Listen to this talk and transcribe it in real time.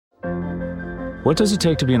What does it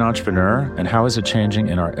take to be an entrepreneur, and how is it changing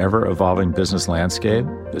in our ever-evolving business landscape?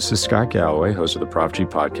 This is Scott Galloway, host of the Prop G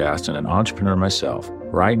podcast and an entrepreneur myself.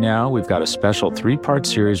 Right now, we've got a special 3-part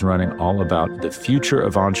series running all about the future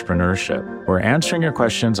of entrepreneurship. We're answering your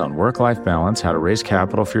questions on work-life balance, how to raise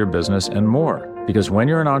capital for your business, and more. Because when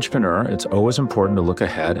you're an entrepreneur, it's always important to look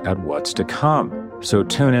ahead at what's to come. So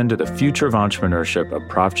tune in to the Future of Entrepreneurship, a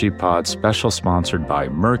Prop G Pod special sponsored by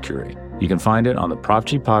Mercury. You can find it on the Prop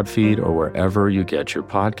G Pod feed or wherever you get your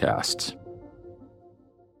podcasts.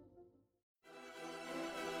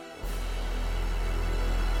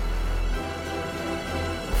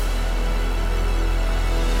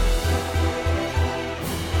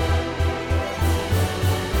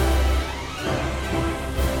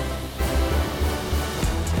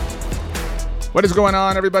 What is going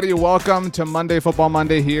on, everybody? Welcome to Monday Football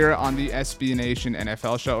Monday here on the SB Nation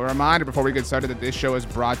NFL Show. A reminder before we get started that this show is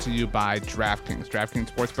brought to you by DraftKings.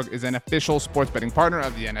 DraftKings Sportsbook is an official sports betting partner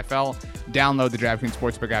of the NFL. Download the DraftKings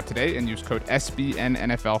Sportsbook app today and use code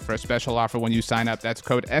SBNNFL for a special offer when you sign up. That's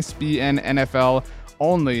code SBNNFL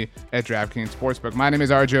only at DraftKings Sportsbook. My name is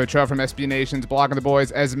RJ Ochoa from SB Nation's Blogging the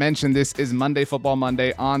Boys. As mentioned, this is Monday Football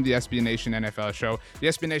Monday on the SB Nation NFL Show. The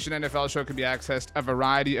SB Nation NFL Show can be accessed a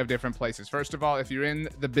variety of different places. First of all, if you're in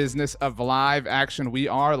the business of live action, we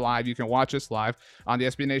are live. You can watch us live on the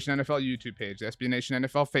SB Nation NFL YouTube page, the SB Nation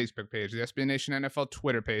NFL Facebook page, the SB Nation NFL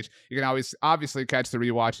Twitter page. You can always obviously catch the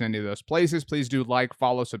rewatch in any of those places. Please do like,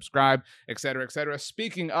 follow, subscribe, etc., etc.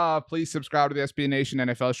 Speaking of, please subscribe to the SB Nation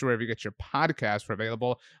NFL Show wherever you get your podcasts. We're available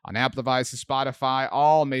on Apple devices, Spotify,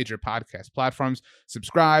 all major podcast platforms.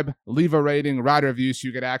 Subscribe, leave a rating, write a review so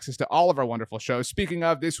you get access to all of our wonderful shows. Speaking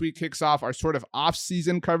of, this week kicks off our sort of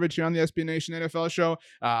off-season coverage here on the SB Nation NFL Show.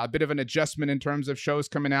 A bit of an adjustment in terms of shows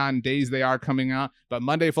coming out and days they are coming out, but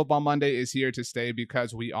Monday Football Monday is here to stay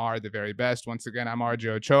because we are the very best. Once again, I'm RJ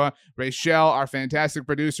Ochoa. Rachel, our fantastic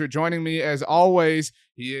producer, joining me as always.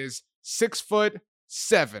 He is 6'7",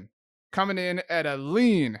 coming in at a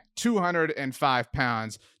lean 205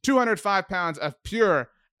 pounds. 205 pounds of pure,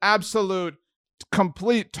 absolute,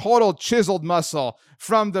 complete, total chiseled muscle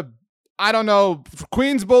from the,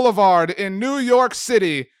 Queens Boulevard in New York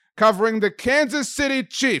City, covering the Kansas City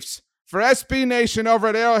Chiefs for SB Nation over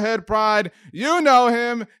at Arrowhead Pride. You know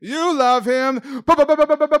him. You love him.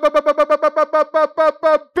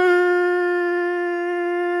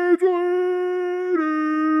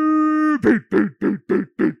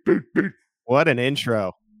 What an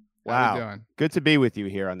intro. How you Wow. doing? Good to be with you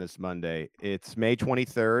here on this Monday. It's May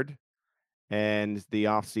 23rd, and the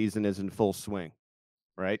offseason is in full swing,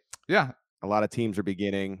 right? Yeah. A lot of teams are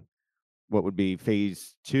beginning what would be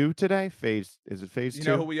phase 2 today. Is it phase 2? You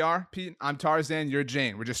know who we are, Pete? I'm Tarzan. You're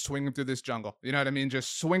Jane. We're just swinging through this jungle. You know what I mean?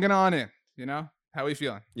 Just swinging on in. You know? How are we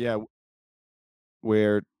feeling? Yeah.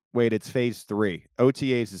 It's phase 3.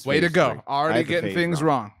 OTAs is Way to phase go. 3. I Already have the getting phase things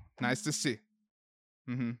wrong. Nice to see.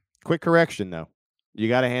 Mm-hmm. Quick correction, though. You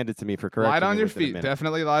got to hand it to me for correcting. Light on your feet.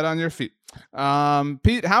 Definitely light on your feet.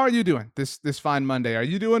 Pete, how are you doing this fine Monday? Are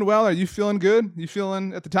you doing well? Are you feeling good? You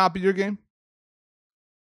feeling at the top of your game?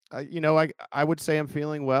 I would say I'm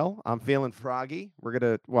feeling well. I'm feeling froggy. We're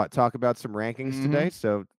going to talk about some rankings today.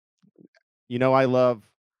 So,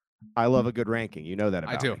 I love a good ranking. You know that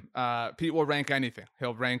about I do. me. Pete will rank anything.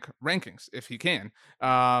 He'll rank rankings if he can.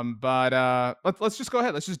 But let's just go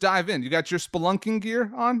ahead. Let's just dive in. You got your spelunking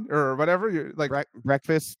gear on or whatever? You're like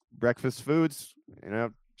breakfast foods,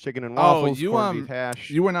 chicken and waffles, corned beef hash.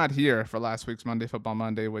 You were not here for last week's Monday Football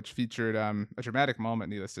Monday, which featured a dramatic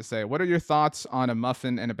moment, needless to say. What are your thoughts on a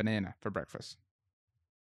muffin and a banana for breakfast?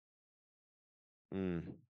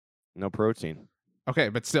 No protein. Okay,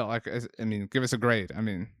 but still, give us a grade.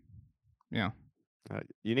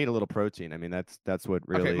 You need a little protein. That's what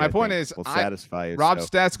really. Okay, my point is, will satisfy you. Rob so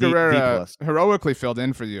Stats D+. Guerrera heroically filled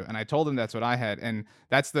in for you, and I told him that's what I had, and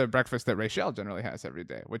that's the breakfast that Rachel generally has every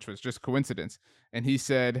day, which was just coincidence. And he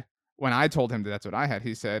said, when I told him that's what I had,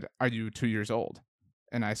 he said, "Are you 2 years old?"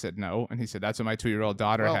 And I said, "No." And he said, "That's what my 2-year-old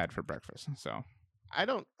daughter had for breakfast." So I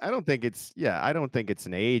don't think it's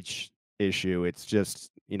an age issue. It's just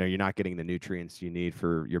you're not getting the nutrients you need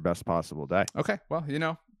for your best possible day. Okay, well,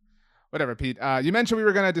 whatever, Pete. You mentioned we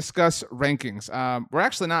were going to discuss rankings. We're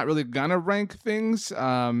actually not really going to rank things. It's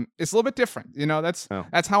a little bit different.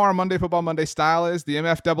 That's how our Monday Football Monday style is. The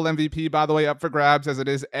MF double MVP, by the way, up for grabs as it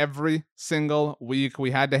is every single week.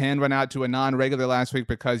 We had to hand one out to a non-regular last week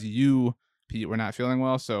because you Pete were not feeling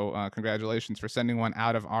well. So congratulations for sending one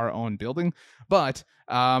out of our own building. But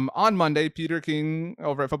on Monday, Peter King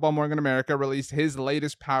over at Football Morgan America released his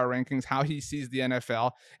latest power rankings, how he sees the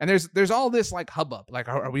NFL. And there's all this like hubbub. Like,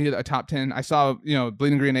 are we a top 10? I saw,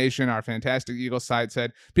 Bleeding Green Nation, our fantastic Eagles site,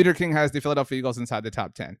 said Peter King has the Philadelphia Eagles inside the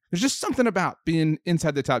top 10. There's just something about being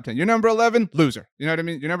inside the top 10. You're number 11, loser. You know what I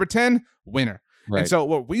mean? You're number 10, winner. Right. And so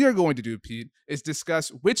what we are going to do, Pete, is discuss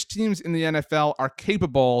which teams in the NFL are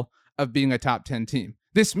capable of being a top 10 team.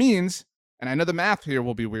 This means, and I know the math here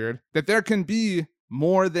will be weird, that there can be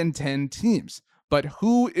more than 10 teams. But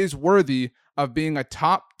who is worthy of being a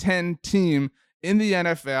top 10 team in the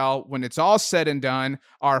NFL when it's all said and done?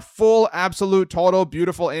 Our full, absolute, total,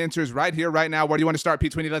 beautiful answers right here, right now. Where do you want to start,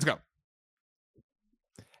 Pete Sweeney? Let's go.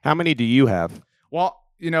 How many do you have? Well,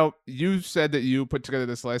 you said that you put together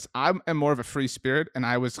this list. I am more of a free spirit, and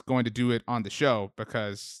I was going to do it on the show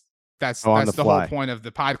because that's the whole point of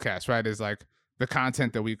the podcast, right? Is like the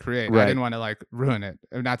content that we create. Right. I didn't want to like ruin it.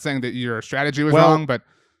 I'm not saying that your strategy was wrong, but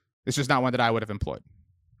it's just not one that I would have employed.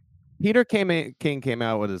 Peter King came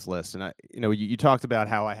out with his list, and you talked about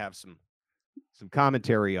how I have some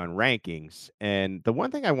commentary on rankings, and the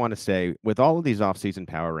one thing I want to say with all of these offseason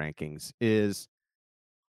power rankings is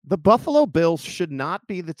the Buffalo Bills should not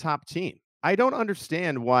be the top team. I don't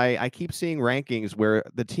understand why I keep seeing rankings where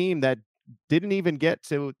the team that didn't even get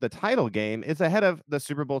to the title game is ahead of the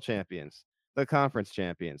Super Bowl champions, the conference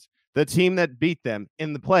champions. The team that beat them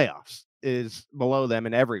in the playoffs is below them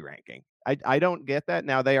in every ranking. I don't get that.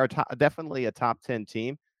 Now, they are definitely a top 10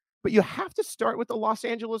 team, but you have to start with the Los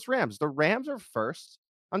Angeles Rams. The Rams are first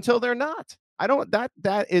until they're not.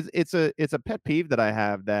 It's a pet peeve that I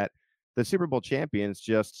have, that the Super Bowl champions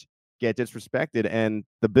just get disrespected, and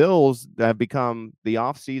the Bills that have become the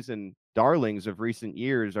offseason darlings of recent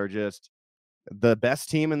years are just the best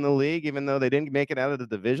team in the league, even though they didn't make it out of the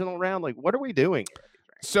divisional round. Like, what are we doing?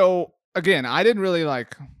 So again, I didn't really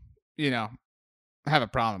have a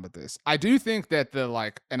problem with this. I do think that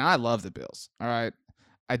and I love the Bills. All right.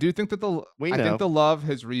 I do think that I think the love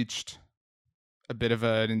has reached a bit of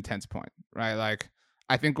an intense point, right? Like,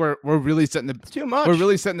 I think we're really setting we're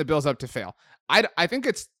really setting the Bills up to fail. I don't think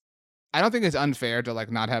it's unfair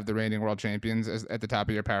to not have the reigning world champions at the top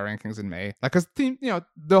of your power rankings in May. Cause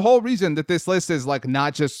the whole reason that this list is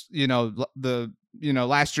not just, the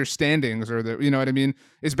last year's standings or the, what I mean,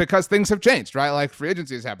 is because things have changed, right? Like free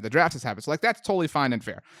agency has happened, the draft has happened. So that's totally fine and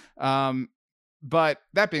fair. But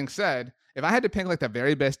that being said, if I had to pick the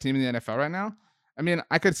very best team in the NFL right now, I mean,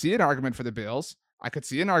 I could see an argument for the Bills. I could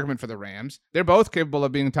see an argument for the Rams. They're both capable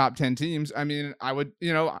of being top 10 teams. I mean, I would,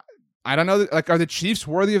 I don't know. Are the Chiefs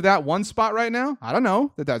worthy of that one spot right now? I don't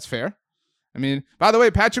know that that's fair. I mean, by the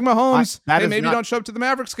way, Patrick Mahomes, maybe don't show up to the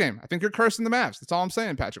Mavericks game. I think you're cursing the Mavs. That's all I'm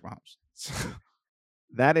saying, Patrick Mahomes.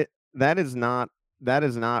 That is not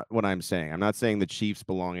what I'm saying. I'm not saying the Chiefs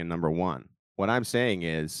belong in number one. What I'm saying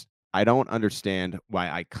is I don't understand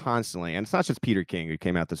why I constantly, and it's not just Peter King who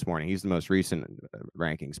came out this morning. He's the most recent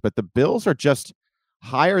rankings, but the Bills are just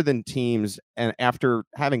higher than teams, and after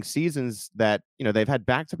having seasons that they've had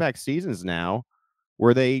back-to-back seasons now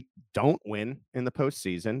where they don't win in the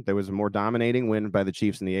postseason. There was a more dominating win by the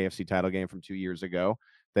Chiefs in the AFC title game from 2 years ago.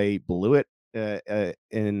 They blew it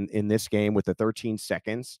in this game with the 13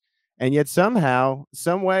 seconds, and yet somehow,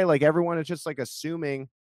 some way, everyone is just assuming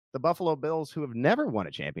the Buffalo Bills, who have never won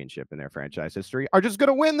a championship in their franchise history, are just going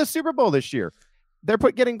to win the Super Bowl this year. They're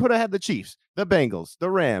getting put ahead of the Chiefs, the Bengals, the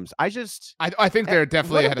Rams. I think they're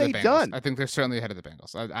definitely ahead of the Bengals. Done? I think they're certainly ahead of the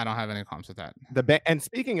Bengals. I don't have any qualms with that. And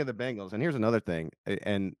speaking of the Bengals, and here's another thing,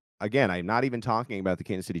 and again, I'm not even talking about the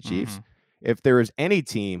Kansas City Chiefs. Mm-hmm. If there is any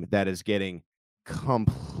team that is getting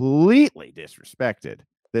completely disrespected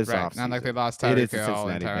this offseason, not like they lost Tyreek Hill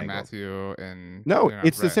and Tyrann Mathieu and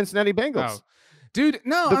it's the Cincinnati Bengals. Oh. Dude,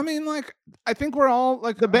 no, I think we're all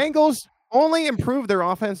the Bengals only improve their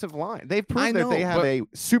offensive line. They've proved that they have a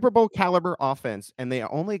Super Bowl caliber offense, and they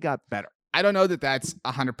only got better. I don't know that that's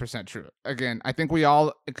 100% true. Again, I think we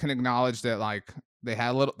all can acknowledge that they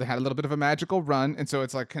had a little bit of a magical run, and so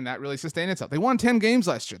it's can that really sustain itself? They won 10 games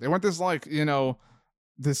last year. They weren't this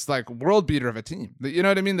this world beater of a team. You know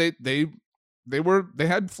what I mean? They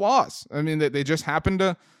had flaws. I mean, they just happened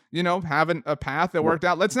to have a path that worked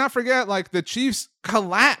out. Let's not forget the Chiefs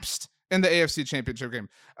collapsed in the AFC Championship game.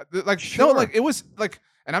 It was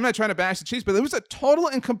and I'm not trying to bash the Chiefs, but it was a total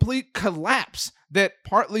and complete collapse that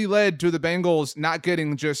partly led to the Bengals not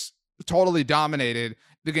getting just totally dominated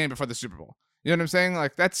the game before the Super Bowl. You know what I'm saying?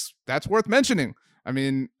 That's worth mentioning. I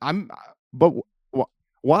mean, but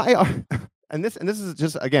why are and this is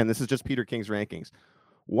just Peter King's rankings.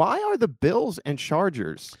 Why are the Bills and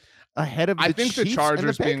Chargers ahead of I think the Chiefs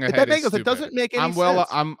Chargers and being ahead is stupid. It doesn't make any sense.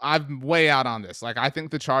 I'm way out on this. Like, I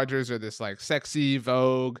think the Chargers are this like sexy,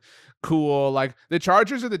 vogue, cool. Like, the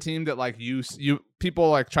Chargers are the team that like you people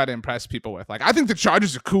like try to impress people with. Like, I think the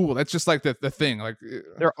Chargers are cool. That's just like the thing. Like,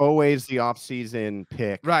 they're always the offseason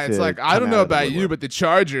pick. Right. It's like, I don't know about you, but the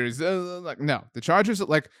Chargers, like, no, the Chargers,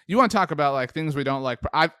 like, you want to talk about like things we don't like.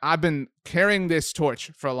 I've been carrying this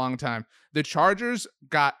torch for a long time. The Chargers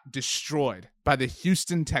got destroyed by the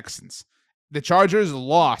Houston Texans. The Chargers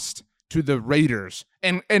lost to the Raiders,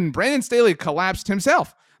 and Brandon Staley collapsed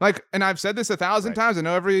himself. Like, and I've said this 1,000 times. I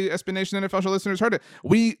know every SB Nation NFL show listeners heard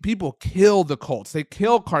it. People kill the Colts. They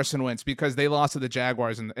kill Carson Wentz because they lost to the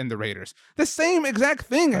Jaguars and the Raiders. The same exact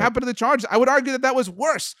thing happened to the Chargers. I would argue that was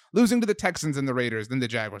worse, losing to the Texans and the Raiders than the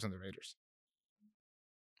Jaguars and the Raiders.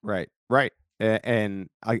 Right. And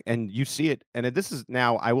you see it, and this is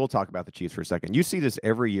now, I will talk about the Chiefs for a second. You see this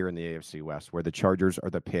every year in the AFC West, where the Chargers are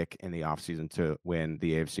the pick in the offseason to win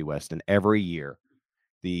the AFC West, and every year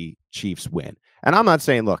the Chiefs win. And I'm not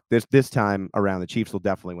saying, look, this time around the Chiefs will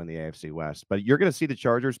definitely win the AFC West, but you're going to see the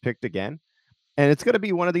Chargers picked again, and it's going to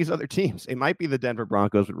be one of these other teams. It might be the Denver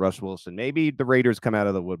Broncos with Russ Wilson. Maybe the Raiders come out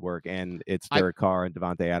of the woodwork, and it's Derek Carr and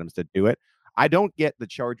Devontae Adams that do it. I don't get the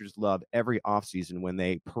Chargers love every offseason when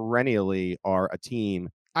they perennially are a team.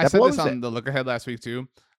 I said this on the look ahead last week too.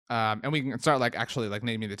 And we can start like actually like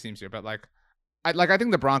naming the teams here, but I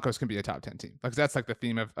think the Broncos can be a top 10 team. Like, that's like the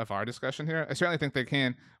theme of our discussion here. I certainly think they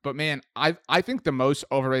can, but man, I think the most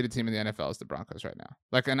overrated team in the NFL is the Broncos right now.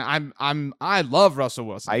 Like, and I love Russell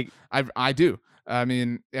Wilson. I do. I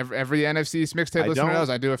mean, every NFC mixtape listener knows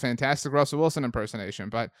I do a fantastic Russell Wilson impersonation,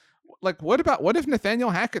 but like, what if Nathaniel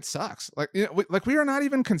Hackett sucks? Like, you know, we are not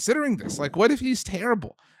even considering this. Like, what if he's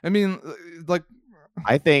terrible? I mean, like,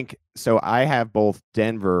 I think so. I have both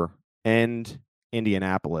Denver and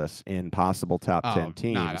Indianapolis in possible top 10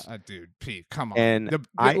 teams. Dude, Pete, come on. And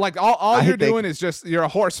all you're doing is just, you're a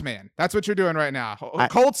horseman. That's what you're doing right now.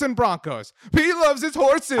 Colts and Broncos. Pete loves his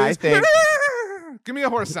horses. I think. Give me a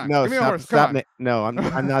horse sign. No, give me a horse. Come on. No,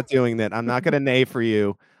 I'm not doing that. I'm not going to neigh for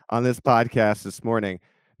you on this podcast this morning.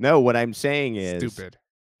 No, what I'm saying is stupid.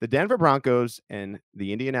 The Denver Broncos and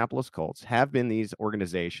the Indianapolis Colts have been these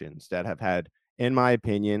organizations that have had, in my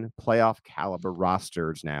opinion, playoff caliber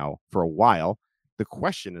rosters now for a while. The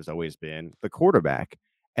question has always been the quarterback.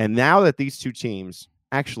 And now that these two teams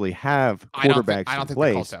actually have quarterbacks I don't think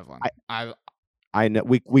place, the Colts have one. I know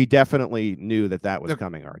we definitely knew that was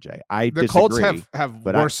coming, RJ. The Colts have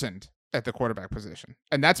worsened at the quarterback position.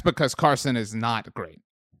 And that's because Carson is not great.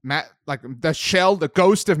 The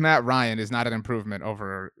ghost of Matt Ryan is not an improvement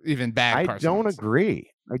over even bad Carson. I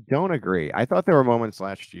don't agree. I thought there were moments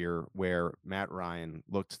last year where Matt Ryan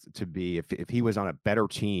looked to be, if he was on a better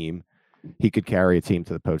team, he could carry a team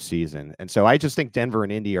to the postseason. And so I just think Denver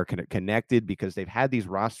and Indy are connected because they've had these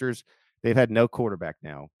rosters. They've had no quarterback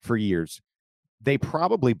now for years. They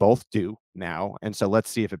probably both do now. And so let's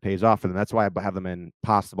see if it pays off for them. That's why I have them in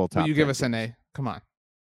possible top 10. You give us an A. Come on.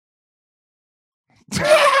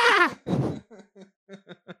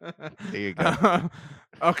 There you go.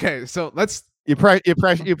 Okay, so let's. You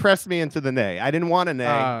pressed me into the nay. I didn't want a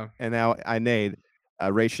nay, and now I nayed.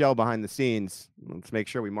 Rachel behind the scenes. Let's make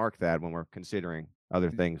sure we mark that when we're considering other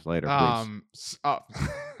things later. Please. Well,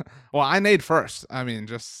 I nayed first. I mean,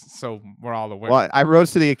 just so we're all aware. Well, I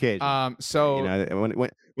rose to the occasion. So you know,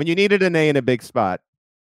 when you needed a nay in a big spot,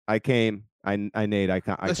 I came. I nayed.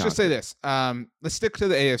 Let's just say this. Let's stick to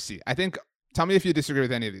the AFC. I think. Tell me if you disagree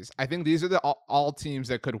with any of these. I think these are all teams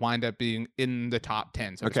that could wind up being in the top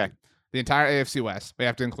 10. So okay. The entire AFC West. We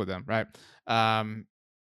have to include them, right?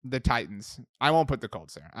 The Titans. I won't put the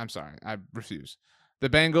Colts there. I'm sorry. I refuse. The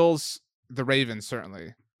Bengals, the Ravens,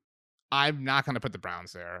 certainly. I'm not going to put the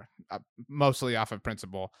Browns there, mostly off of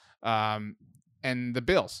principle. And the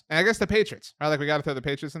Bills. And I guess the Patriots. Right? Like, we got to throw the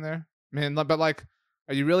Patriots in there. Man, but like,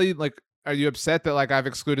 are you really like, are you upset that like I've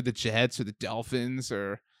excluded the Jets or the Dolphins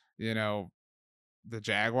or, you know, the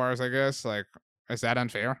Jaguars, I guess? Like, is that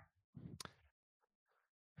unfair?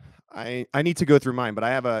 I need to go through mine, but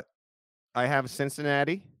I have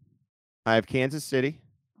Cincinnati, I have Kansas City,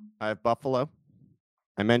 I have Buffalo.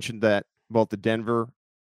 I mentioned that both the Denver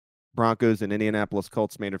Broncos and Indianapolis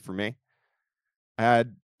Colts made it for me. I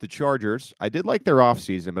had the Chargers. I did like their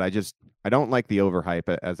offseason, but I don't like the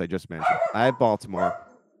overhype, as I just mentioned. I have Baltimore.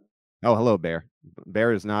 Oh, hello, Bear.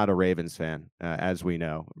 Bear is not a Ravens fan, as we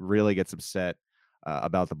know. Really gets upset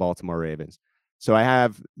about the Baltimore Ravens. So I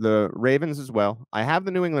have the Ravens as well. I have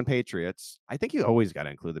the New England Patriots. I think you always got to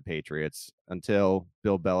include the Patriots until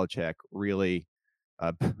Bill Belichick really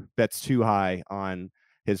bets too high on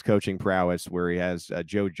his coaching prowess, where he has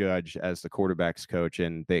Joe Judge as the quarterback's coach,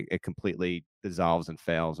 and it completely dissolves and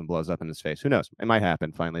fails and blows up in his face. Who knows? It might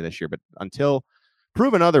happen finally this year, but until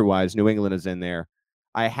proven otherwise, New England is in there.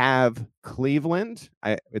 I have Cleveland.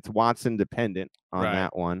 It's Watson dependent on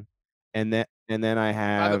that one, and then I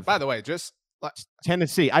have. By the way, just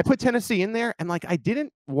Tennessee. I put Tennessee in there, and like I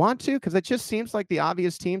didn't want to because it just seems like the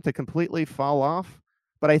obvious team to completely fall off.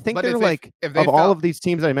 But I think they're like all of these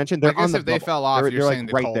teams that I mentioned, they're on the if they fell off, you're saying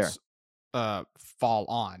like the Colts fall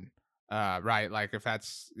on, right? Like if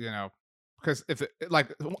that's because if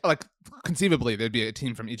like conceivably there'd be a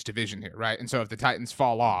team from each division here, right? And so if the Titans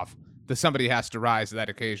fall off, somebody has to rise to that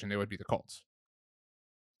occasion. It would be the Colts.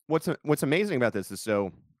 What's amazing about this is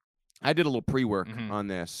so I did a little pre-work on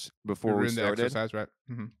this before we started. The exercise, right?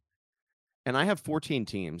 Mm-hmm. And I have 14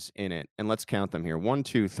 teams in it, and let's count them here: 1,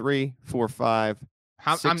 2, 3, 4, 5.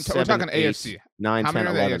 We're talking 8, AFC. 9, How 10,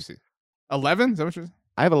 many 11. Are the AFC? 11? Is that what you're saying?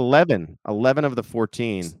 I have 11. 11 of the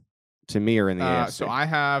 14 to me are in the AFC. So I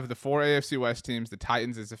have the 4 AFC West teams. The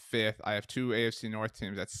Titans is the 5th. I have 2 AFC North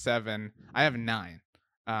teams. That's 7. I have 9.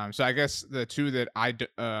 So I guess the 2 that I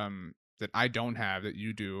don't have that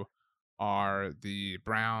you do are the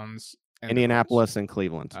Browns, and Indianapolis, and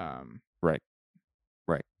Cleveland. Right.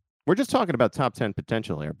 We're just talking about top 10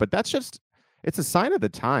 potential here, but it's a sign of the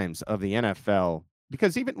times of the NFL.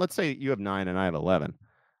 Because even let's say you have 9 and I have 11.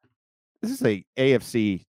 This is a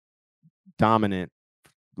AFC dominant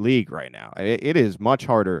league right now. It is much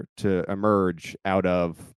harder to emerge out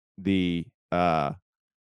of the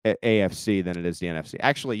AFC than it is the NFC.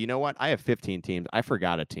 Actually, you know what? I have 15 teams. I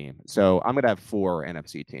forgot a team. So I'm going to have 4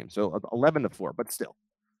 NFC teams. So 11-4, but still,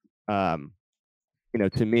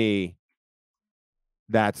 to me,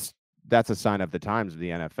 that's a sign of the times of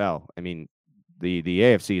the NFL. I mean, the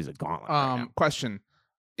AFC is a gauntlet. Right now. Question.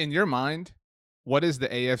 In your mind, what is the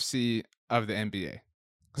AFC of the NBA?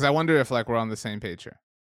 Because I wonder if we're on the same page here.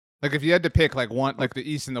 Like if you had to pick one, like the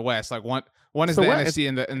East and the West, like one is the NFC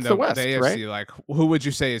and the West, the AFC. Right? Like who would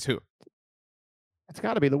you say is who? It's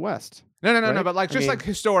got to be the West. No. But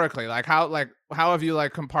historically, how have you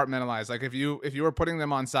compartmentalized? Like if you were putting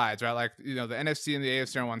them on sides, right? Like the NFC and the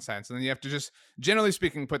AFC on one side, so then you have to just generally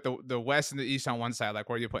speaking put the West and the East on one side. Like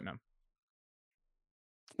where are you putting them?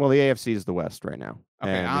 Well, the AFC is the West right now.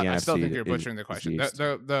 Okay, I still think you're butchering the question.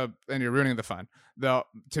 And you're ruining the fun.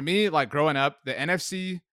 To me, growing up, the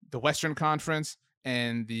NFC, the Western Conference,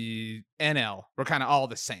 and the NL were kind of all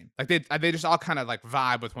the same. Like they just all kind of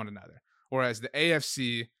vibe with one another. Whereas the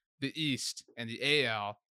AFC, the East, and the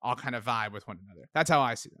AL all kind of vibe with one another. That's how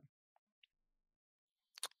I see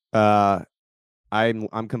them.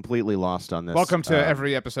 I'm completely lost on this. Welcome to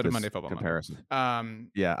every episode of Monday Football comparison. Monday.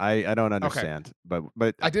 Yeah, I don't understand, okay.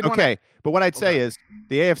 but I did. Okay, but what I'd say is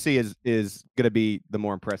the AFC is going to be the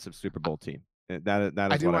more impressive Super Bowl team. That is.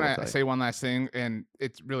 I do want to say one last thing, and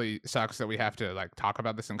it really sucks that we have to talk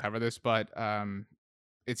about this and cover this, but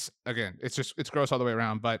it's gross all the way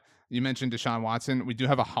around. But you mentioned Deshaun Watson. We do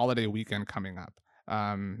have a holiday weekend coming up,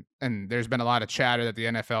 and there's been a lot of chatter that the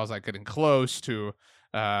NFL is getting close to.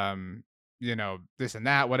 This and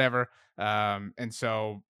that, whatever. And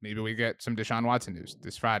so maybe we get some Deshaun Watson news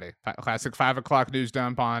this Friday. Classic 5:00 news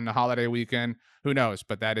dump on the holiday weekend. Who knows?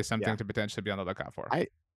 But that is something to potentially be on the lookout for. I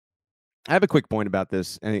have a quick point about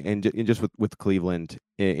this, and just with Cleveland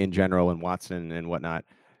in general and Watson and whatnot.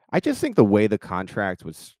 I just think the way the contract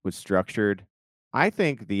was structured, I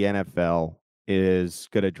think the NFL is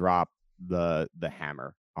going to drop the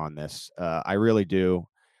hammer on this. I really do.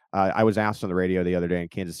 I was asked on the radio the other day in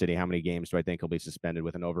Kansas City, how many games do I think he'll be suspended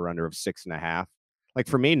with an over-under of 6.5?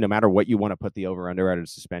 For me, no matter what you want to put the over-under at a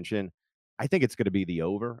suspension, I think it's going to be the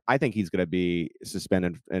over. I think he's going to be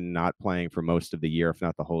suspended and not playing for most of the year, if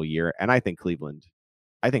not the whole year. And I think Cleveland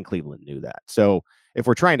knew that. So if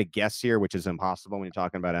we're trying to guess here, which is impossible when you're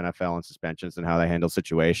talking about NFL and suspensions and how they handle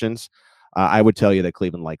situations, I would tell you that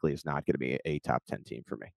Cleveland likely is not going to be a top 10 team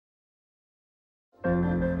for me.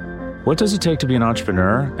 What does it take to be an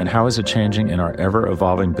entrepreneur, and how is it changing in our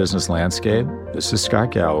ever-evolving business landscape? This is Scott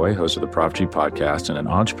Galloway, host of the Prop G podcast and an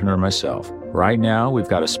entrepreneur myself. Right now, we've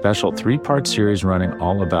got a special 3-part series running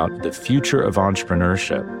all about the future of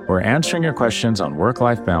entrepreneurship. We're answering your questions on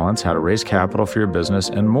work-life balance, how to raise capital for your business,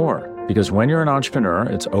 and more. Because when you're an entrepreneur,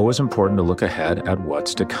 it's always important to look ahead at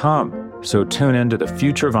what's to come. So tune in to the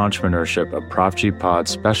Future of Entrepreneurship, a Prop G pod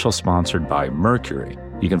special sponsored by Mercury.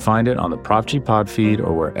 You can find it on the Prop G Pod feed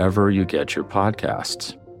or wherever you get your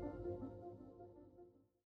podcasts.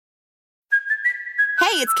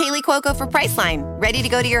 Hey, it's Kaylee Cuoco for Priceline. Ready to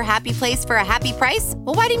go to your happy place for a happy price?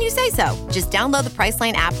 Well, why didn't you say so? Just download the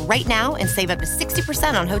Priceline app right now and save up to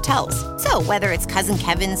 60% on hotels. So whether it's Cousin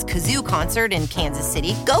Kevin's Kazoo Concert in Kansas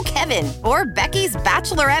City, go Kevin, or Becky's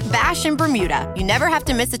Bachelorette Bash in Bermuda, you never have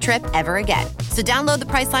to miss a trip ever again. So download the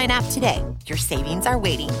Priceline app today. Your savings are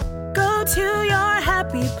waiting. Go to your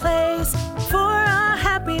happy place for a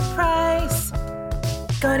happy price.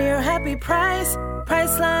 Go to your happy price,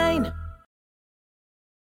 Priceline.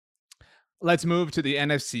 Let's move to the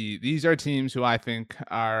NFC. These are teams who I think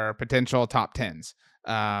are potential top 10s.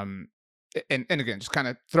 And again, just kind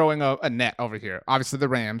of throwing a net over here. Obviously, the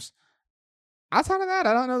Rams. Outside of that,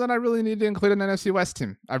 I don't know that I really need to include an NFC West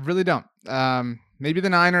team. I really don't. Maybe the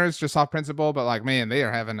Niners, just off principle, but like, man, they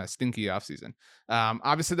are having a stinky offseason.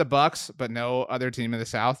 Obviously, the Bucks, but no other team in the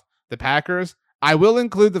South. The Packers. I will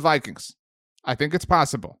include the Vikings. I think it's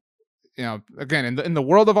possible. You know, again, in the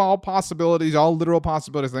world of all possibilities, all literal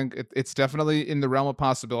possibilities, I think it's definitely in the realm of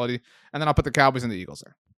possibility. And then I'll put the Cowboys and the Eagles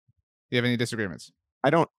there. Do you have any disagreements? I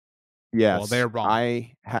don't. Yes. Well, they're wrong.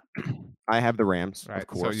 I have the Rams, right, of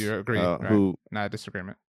course. So you agree, right? Who not a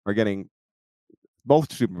disagreement. Are getting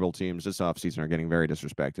both Super Bowl teams this offseason are getting very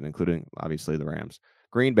disrespected, including obviously the Rams.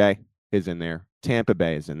 Green Bay is in there. Tampa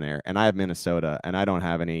Bay is in there. And I have Minnesota, and I don't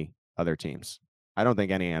have any other teams. I don't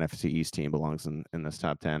think any NFC East team belongs in this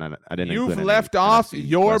top 10. I didn't. You've left off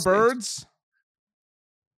your Birds.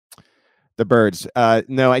 The Birds.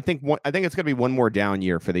 No, I think it's going to be one more down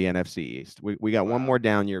year for the NFC East. We got one more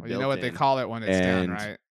down year. Well, you know what they call it when it's down,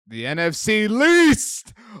 right? The NFC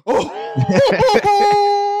least. Oh,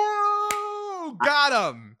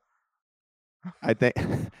 got him. I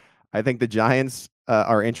think the Giants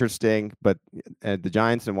are interesting, but the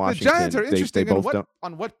Giants and Washington. The Giants are interesting. They both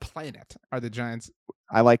on what planet are the Giants?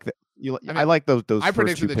 I like I like those. I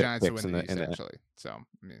predicted the Giants to win the East, actually. So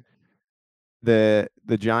I mean,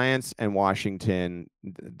 the Giants and Washington,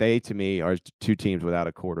 they to me are two teams without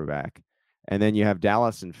a quarterback, and then you have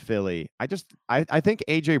Dallas and Philly. I think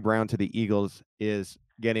AJ Brown to the Eagles is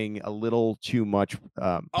getting a little too much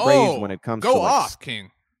praise when it comes. Go off,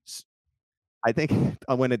 King. I think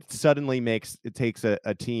when it suddenly takes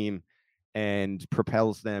a team and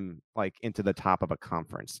propels them like into the top of a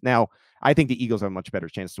conference. Now, I think the Eagles have a much better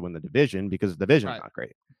chance to win the division because the division is not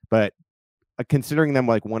great. But considering them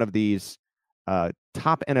like one of these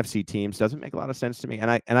top NFC teams doesn't make a lot of sense to me.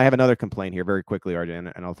 And I have another complaint here very quickly,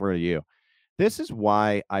 RJ, and I'll throw it to you. This is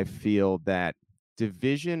why I feel that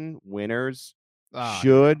division winners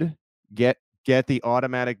should get the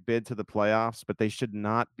automatic bid to the playoffs, but they should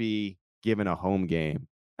not be given a home game.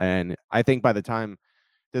 And I think by the time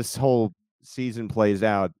this whole season plays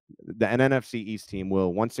out, an NFC East team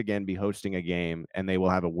will once again be hosting a game, and they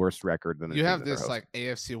will have a worse record than the you have this like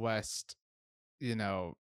AFC West,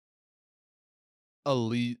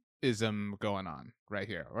 elitism going on right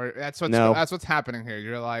here, or that's what's happening here.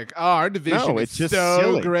 You're like, oh, our division is just so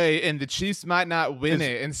silly. Great, and the Chiefs might not win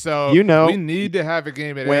it, and so we need to have a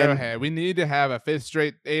game at Arrowhead. We need to have a fifth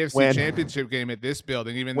straight AFC Championship game at this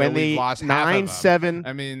building, even though we've lost half of them.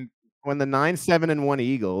 I mean, when the 9-7-1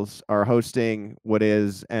 Eagles are hosting what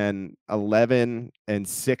is an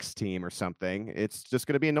 11-6 team or something, it's just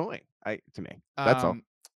going to be annoying. To me, that's all.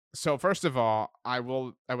 So first of all, I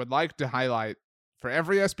would like to highlight for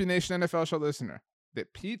every SB Nation NFL show listener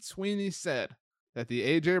that Pete Sweeney said that the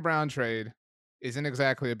AJ Brown trade isn't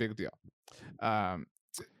exactly a big deal. I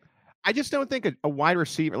just don't think a wide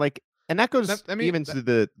receiver and that goes to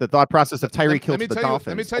the thought process of Tyreek Hill to the Dolphins.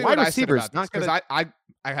 Let me tell you what I said about this, because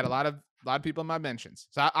I had a lot of people in my mentions.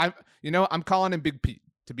 So I'm calling him Big Pete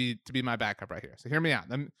to be my backup right here. So hear me out.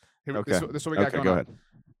 This is what we got going on.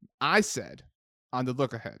 I said on the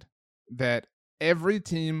look ahead that every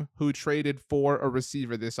team who traded for a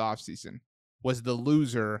receiver this offseason was the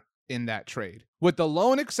loser in that trade, with the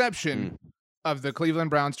lone exception of the Cleveland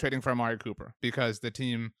Browns trading for Amari Cooper, because the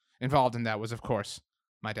team involved in that was, of course,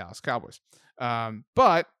 my Dallas Cowboys.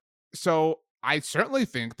 But so I certainly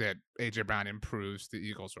think that AJ Brown improves the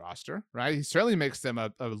Eagles roster, right? He certainly makes them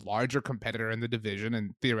a larger competitor in the division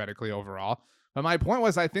and theoretically overall. But my point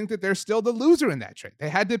was, I think that they're still the loser in that trade. They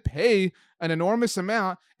had to pay an enormous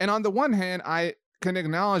amount. And on the one hand, I can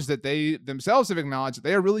acknowledge that they themselves have acknowledged that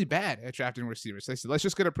they are really bad at drafting receivers. They said, let's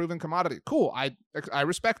just get a proven commodity. Cool. I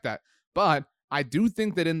respect that. But I do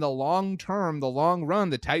think that in the long term, the long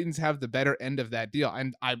run, the Titans have the better end of that deal.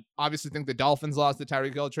 And I obviously think the Dolphins lost the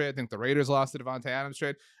Tyreek Hill trade. I think the Raiders lost the Devontae Adams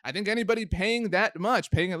trade. I think anybody paying that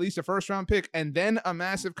much, paying at least a first-round pick and then a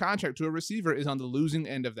massive contract to a receiver, is on the losing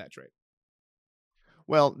end of that trade.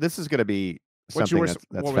 Well, this is going to be something that's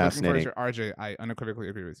what we're fascinating. looking for is your RJ. I unequivocally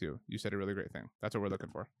agree with you. You said a really great thing. That's what we're looking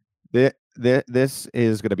for. This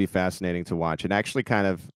is going to be fascinating to watch, and actually, kind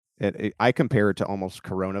of, I compare it to almost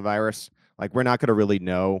coronavirus. Like, we're not going to really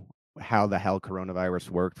know how the hell coronavirus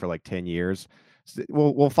worked for like 10 years. So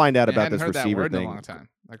we'll find out about this receiver that word thing in a long time.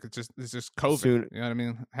 Like, it's just COVID. soon. You know what I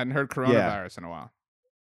mean? Hadn't heard coronavirus in a while.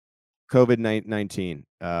 COVID-19.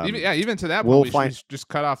 Even to that we'll point, we just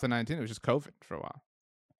cut off the 19. It was just COVID for a while.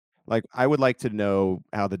 Like, I would like to know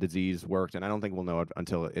how the disease worked, and I don't think we'll know it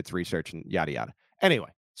until it's researched and yada yada. Anyway,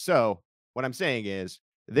 so what I'm saying is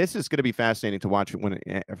this is going to be fascinating to watch from an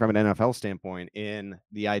NFL standpoint, in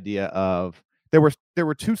the idea of there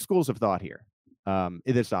were two schools of thought here in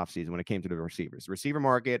this offseason when it came to the receivers. The receiver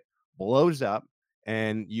market blows up,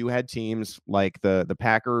 and you had teams like the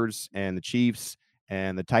Packers and the Chiefs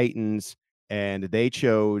and the Titans, and they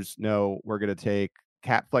chose, no, we're going to take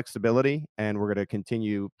cap flexibility and we're going to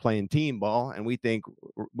continue playing team ball, and we think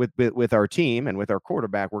with our team and with our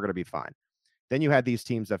quarterback, we're going to be fine. Then you had these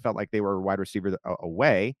teams that felt like they were wide receiver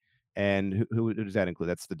away, and who does that include?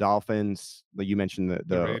 That's the Dolphins. You mentioned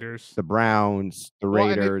the Raiders, the Browns, the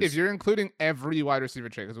Raiders. If you're including every wide receiver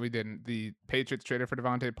trade, because we didn't, the Patriots traded for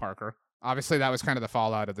Devontae Parker. Obviously, that was kind of the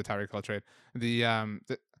fallout of the Tyreek Hill trade. The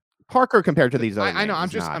Parker compared to these other I know.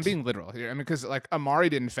 names I'm being literal here. I mean, because like Amari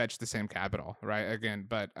didn't fetch the same capital, right? Again,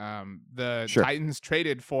 but the Titans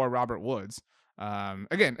traded for Robert Woods.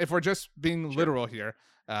 Again, if we're just being literal here,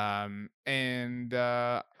 I'm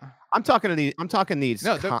talking these.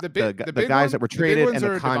 No, the guys that were traded and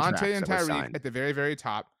the contracts Devontae and that were Tyreek signed at the very, very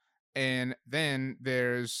top, and then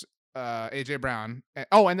there's AJ Brown.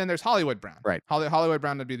 And then there's Hollywood Brown. Right. Hollywood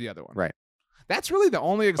Brown would be the other one. Right. That's really the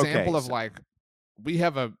only example of like, we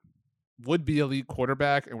have a would-be elite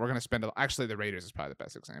quarterback, and we're going to spend actually the Raiders is probably the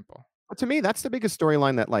best example. Well, to me, that's the biggest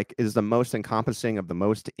storyline that like is the most encompassing of the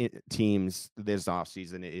most teams this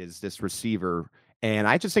offseason is this receiver. And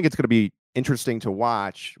I just think it's going to be interesting to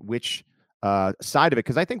watch which side of it,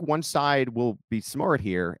 because I think one side will be smart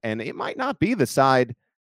here, and it might not be the side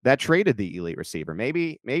that traded the elite receiver.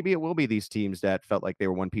 Maybe it will be these teams that felt like they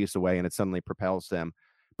were one piece away and it suddenly propels them.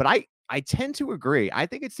 But I tend to agree. I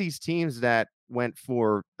think it's these teams that went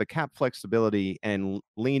for the cap flexibility and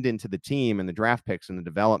leaned into the team and the draft picks and the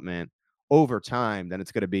development over time. Then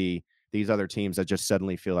it's going to be these other teams that just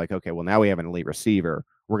suddenly feel like, okay, well, now we have an elite receiver,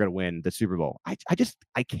 we're going to win the Super Bowl. I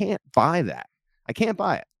can't buy that. I can't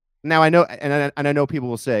buy it. Now I know, and I know people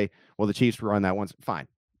will say, well, the Chiefs were on that once. Fine,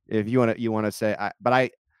 if you want to say,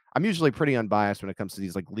 but I'm usually pretty unbiased when it comes to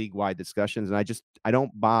these like league-wide discussions, and I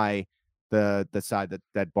don't buy the side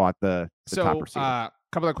that bought the top receiver. A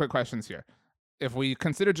couple of quick questions here. If we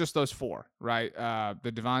consider just those four, right?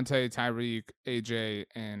 The Devontae, Tyreek, AJ,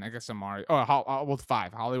 and I guess Amari. Oh,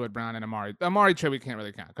 5. Hollywood Brown and Amari. The Amari trade we can't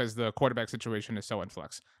really count because the quarterback situation is so in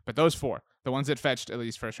flux. But those four, the ones that fetched at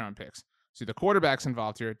least first-round picks. See, the quarterbacks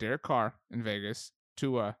involved here: Derek Carr in Vegas,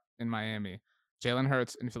 Tua in Miami, Jalen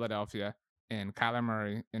Hurts in Philadelphia, and Kyler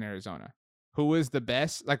Murray in Arizona. Who is the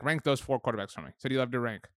best? Like, rank those four quarterbacks for me. So do you love to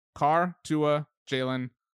rank Carr, Tua, Jalen,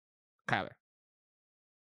 Kyler?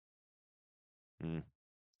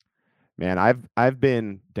 Man, I've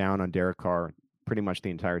been down on Derek Carr pretty much the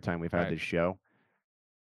entire time we've had this show.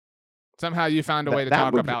 Somehow you found a way to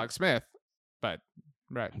talk up Alex Smith, but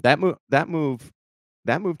that move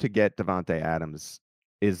to get Devontae Adams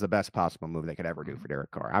is the best possible move they could ever do for Derek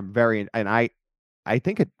Carr. I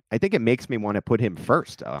think it makes me want to put him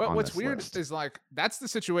first. But what's weird is like that's the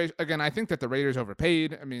situation. Again, I think that the Raiders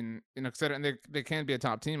overpaid. I mean, etc. And they can be a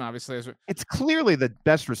top team, obviously. It's clearly the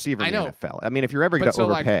best receiver in the NFL. I mean, if you're ever going to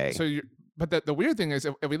overpay, but the weird thing is,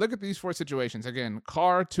 if we look at these four situations again: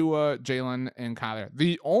 Carr, Tua, Jalen, and Kyler.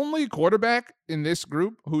 The only quarterback in this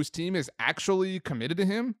group whose team is actually committed to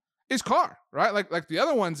him is Carr, right? Like the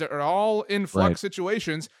other ones that are all in flux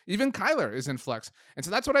situations. Even Kyler is in flux, and so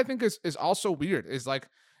that's what I think is also weird. Is like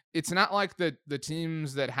it's not like the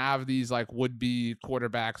teams that have these like would-be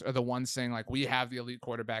quarterbacks are the ones saying like we have the elite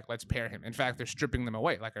quarterback, let's pair him. In fact, they're stripping them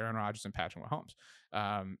away, like Aaron Rodgers and Patrick Mahomes,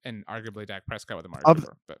 and arguably Dak Prescott with Amari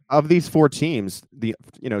Cooper. But of these four teams,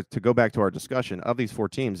 to go back to our discussion of these four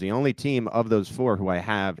teams, the only team of those four who I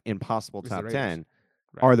have in possible top 10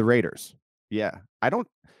 are the Raiders. Yeah,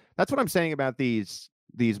 that's what I'm saying about these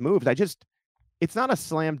moves. It's not a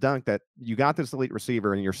slam dunk that you got this elite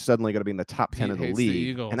receiver and you're suddenly going to be in the top 10 of the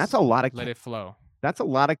league. And that's a lot of let it flow. That's a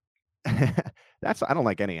lot of I don't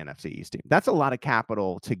like any NFC East team. That's a lot of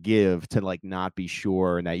capital to give to like not be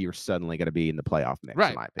sure and that you're suddenly going to be in the playoff mix. Right.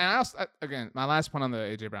 In my opinion. And I also, again, my last point on the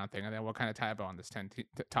AJ Brown thing, and then we'll kind of tie up on this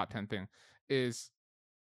top 10 thing, is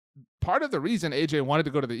part of the reason AJ wanted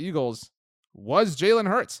to go to the Eagles was Jalen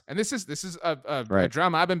Hurts. And this is a Right.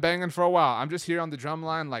 drum I've been banging for a while. I'm just here on the drum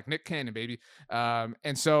line like Nick Cannon, baby.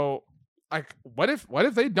 And so like, what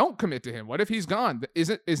if they don't commit to him? What if he's gone? Is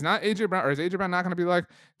not AJ Brown, or is AJ Brown not going to be like,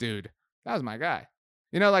 dude, that was my guy?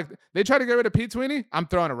 You know, like they try to get rid of Pete Sweeney, I'm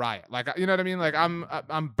throwing a riot. Like, you know what I mean? Like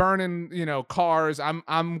I'm burning, you know, cars.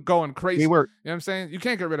 I'm going crazy. You know what I'm saying? You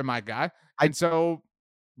can't get rid of my guy. And so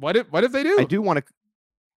what if they do? I do want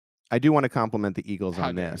to compliment the Eagles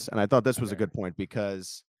on this. And I thought this was a good point,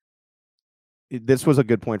 because this was a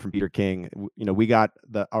good point from Peter King. You know, we got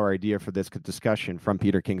our idea for this discussion from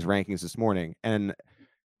Peter King's rankings this morning. And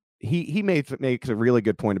he makes a really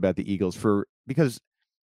good point about the Eagles because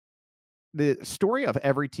the story of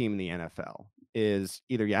every team in the NFL is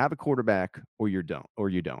either you have a quarterback or you don't.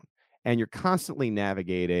 And you're constantly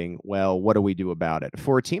navigating, well, what do we do about it?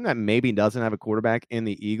 For a team that maybe doesn't have a quarterback in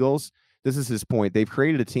the Eagles, this is his point. They've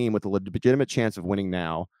created a team with a legitimate chance of winning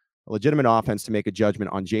now, a legitimate offense to make a judgment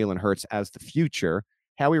on Jalen Hurts as the future.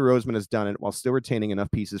 Howie Roseman has done it while still retaining enough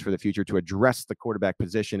pieces for the future to address the quarterback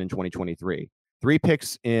position in 2023. 3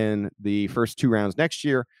 picks in the first 2 rounds next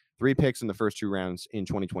year, 3 picks in the first 2 rounds in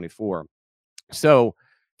 2024. So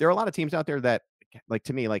there are a lot of teams out there that, like,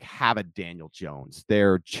 to me, like, have a Daniel Jones.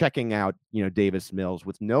 They're checking out, you know, Davis Mills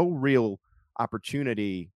with no real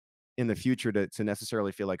opportunity in the future to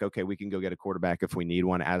necessarily feel like, okay, we can go get a quarterback if we need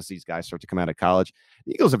one as these guys start to come out of college.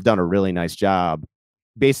 The Eagles have done a really nice job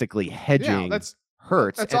basically hedging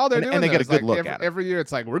Hurts. That's all they're doing. And they get a good look at it. Every year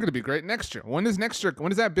it's like, we're going to be great next year. When does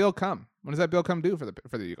that bill come? When does that bill come due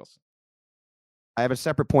for the Eagles? I have a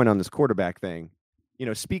separate point on this quarterback thing. You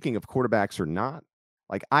know, speaking of quarterbacks or not,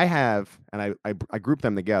 like I have, and I group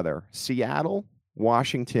them together, Seattle,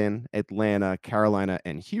 Washington, Atlanta, Carolina,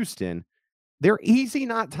 and Houston. They're easy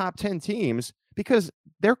not top 10 teams because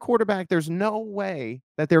their quarterback, there's no way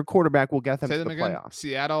that their quarterback will get them to the playoffs.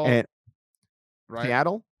 Seattle, right?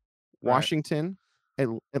 Seattle, Washington,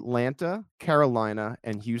 Atlanta, Carolina,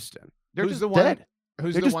 and Houston. They're Who's just the one? dead.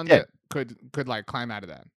 Who's They're the just one dead. that could like climb out of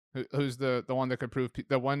that? Who's the one that could prove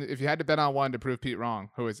the one? If you had to bet on one to prove Pete wrong,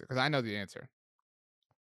 who is it? Because I know the answer.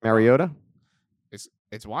 Mariota.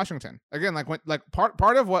 It's Washington. Again,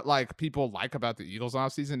 part of what like people like about the Eagles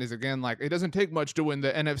offseason is, again, like, it doesn't take much to win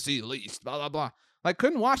the NFC least, blah, blah, blah. Like,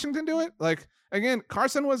 couldn't Washington do it? Like, again,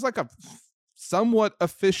 Carson was like a somewhat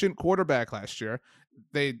efficient quarterback last year.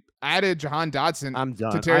 They added Jahan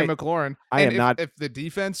Dotson to Terry McLaurin. If the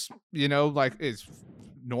defense, you know, like, is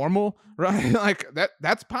normal, right? Like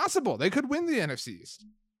that's possible. They could win the NFC East.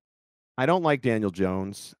 I don't like Daniel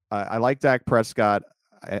Jones. I like Dak Prescott.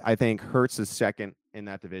 I think Hurts is second in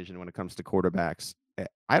that division when it comes to quarterbacks.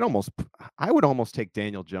 I would almost take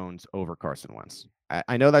Daniel Jones over Carson Wentz.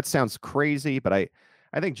 I know that sounds crazy, but I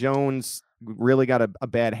think really got a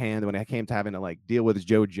bad hand when it came to having to like deal with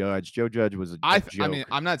Joe Judge. Joe Judge was a joke. I mean,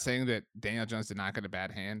 I'm not saying that Daniel Jones did not get a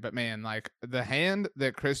bad hand, but man, like the hand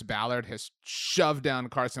that Chris Ballard has shoved down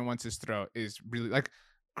Carson Wentz's throat is really like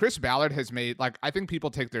Chris Ballard has made, like, I think people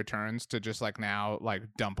take their turns to just like now like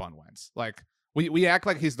dump on Wentz. Like we act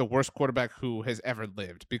like he's the worst quarterback who has ever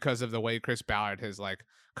lived because of the way Chris Ballard has like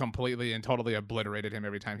completely and totally obliterated him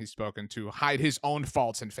every time he's spoken, to hide his own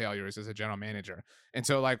faults and failures as a general manager. And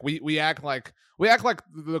so like we act like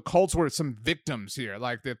the Colts were some victims here,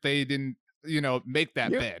 like that they didn't, you know, make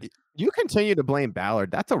that bed. You continue to blame Ballard.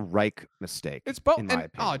 That's a Reich mistake. It's both. In my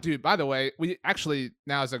opinion. Oh, dude, by the way, we actually,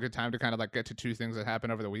 now is a good time to kind of like get to 2 things that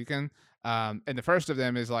happened over the weekend. And the first of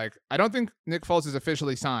them is like, I don't think Nick Foles is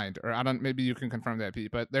officially signed, or maybe you can confirm that,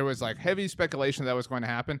 Pete, but there was like heavy speculation that was going to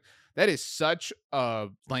happen. That is such a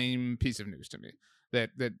lame piece of news to me.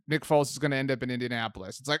 That Nick Foles is going to end up in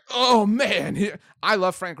Indianapolis. It's like, oh man, I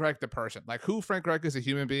love Frank Reich the person. Like, who Frank Reich is a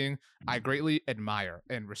human being, I greatly admire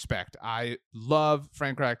and respect. I love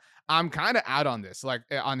Frank Reich. I'm kind of out on this, like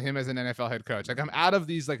on him as an NFL head coach. Like, I'm out of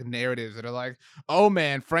these like narratives that are like, oh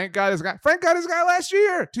man, Frank got his guy. Frank got his guy last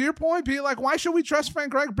year. To your point, Pete, like, why should we trust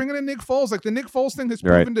Frank Reich bringing in Nick Foles? Like, the Nick Foles thing has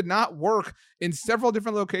proven to not work in several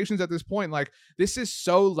different locations at this point. Like, this is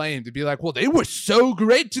so lame to be like, well, they were so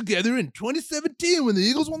great together in 2017 when the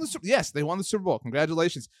Eagles won the Super Bowl. Yes, they won the Super Bowl.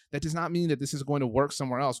 Congratulations. That does not mean that this is going to work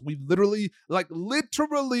somewhere else. We literally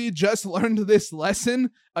just learned this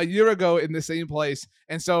lesson a year ago in the same place.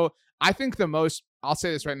 And so I think I'll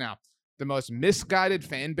say this right now, the most misguided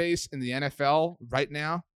fan base in the NFL right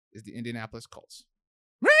now is the Indianapolis Colts.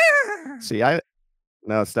 See, stop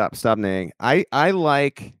naying. I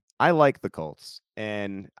like the Colts,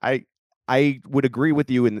 and I would agree with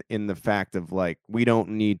you in the fact of like, we don't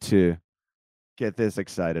need to get this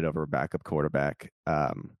excited over a backup quarterback.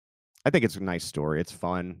 I think it's a nice story. It's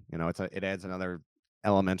fun. You know, it adds another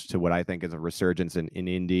element to what I think is a resurgence in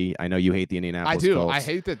Indy. I know you hate the Indianapolis I do. Colts. I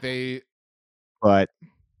hate that they. But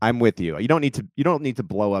I'm with you. You don't need to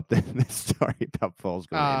blow up this story about Foles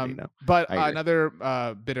going to Indy. No. But another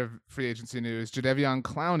bit of free agency news: Jadeveon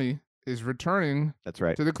Clowney is returning. That's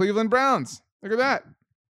right. To the Cleveland Browns. Look at that.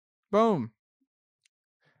 Boom.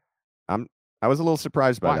 I was a little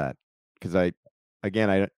surprised by Why? that because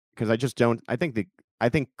I just don't. I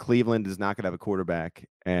think Cleveland is not going to have a quarterback,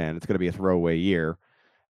 and it's going to be a throwaway year.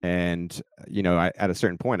 And at a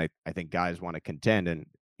certain point, I think guys want to contend, and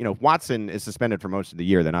if Watson is suspended for most of the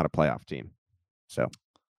year, they're not a playoff team. So,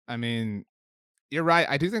 I mean, you're right.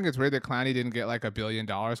 I do think it's weird that Clowney didn't get like $1 billion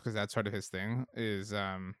because that's sort of his thing.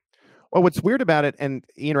 Well, what's weird about it, and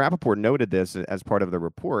Ian Rappaport noted this as part of the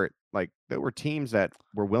report, like there were teams that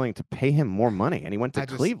were willing to pay him more money, and he went to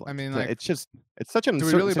Cleveland. I mean, like it's such an do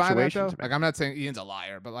we uncertain really buy that situation. though? Like, I'm not saying Ian's a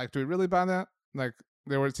liar, but like, do we really buy that? Like,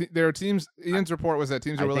 there were teams. Ian's report was that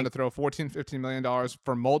teams were willing to throw $14-15 million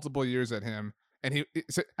for multiple years at him, and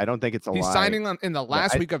I don't think it's a lie. He's signing in the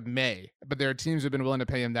last week of May, but there are teams who've been willing to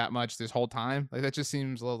pay him that much this whole time. Like, that just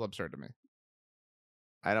seems a little absurd to me.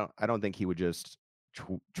 I don't think he would just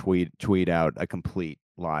tweet out a complete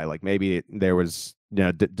lie. Like maybe there was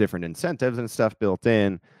different incentives and stuff built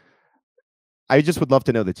in. I just would love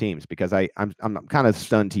to know the teams because I'm kind of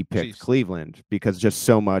stunned he picked Chiefs. Cleveland because just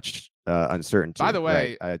so much uncertainty. By the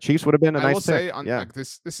way, right? Chiefs would have been a nice pick. Like,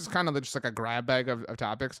 this is kind of just like a grab bag of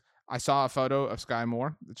topics. I saw a photo of Sky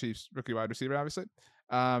Moore, the Chiefs rookie wide receiver, obviously.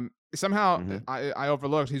 Somehow I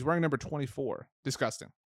overlooked he's wearing number 24. Disgusting.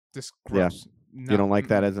 Gross. Yeah. No, you don't like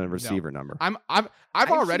that as a receiver number. I've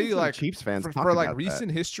already like Chiefs fans for like recent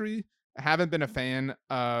history. I haven't been a fan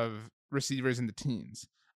of receivers in the teens,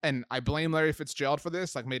 and I blame Larry Fitzgerald for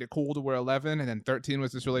this. Like, made it cool to wear 11, and then 13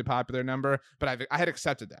 was this really popular number. But I had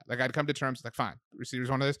accepted that. Like, I'd come to terms like, fine, receivers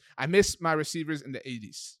one of this. I miss my receivers in the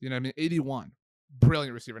 80s. You know what I mean? 81,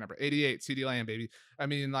 brilliant receiver number. 88, CeeDee Lamb, baby. I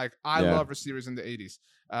mean, like, I love receivers in the 80s.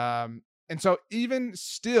 And so even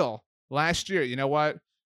still, last year, you know what?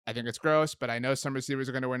 I think it's gross, but I know some receivers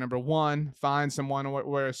are going to wear number 1. Fine. Someone will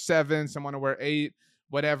wear 7. Someone will wear 8.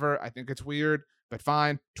 Whatever. I think it's weird, but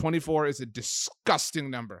fine. 24 is a disgusting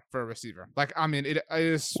number for a receiver. Like, I mean, it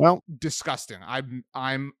is disgusting.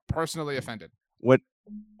 I'm personally offended.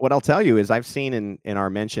 What I'll tell you is I've seen in our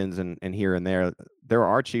mentions and here and there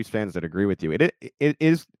are Chiefs fans that agree with you. It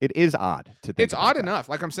is odd to think. It's odd enough,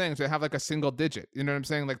 like I'm saying, to have like a single digit. You know what I'm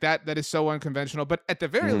saying? Like that is so unconventional. But at the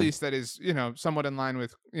very least, that is somewhat in line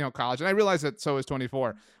with college. And I realize that so is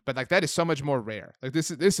 24. But like that is so much more rare. Like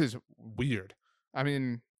this is weird. I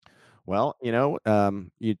mean, well,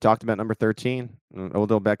 you talked about number 13.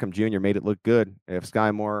 Odell Beckham Jr. made it look good. If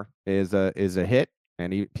Sky Moore is a hit.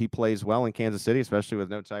 And he plays well in Kansas City, especially with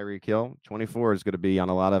no Tyreek Hill. 24 is going to be on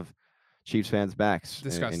a lot of Chiefs fans' backs in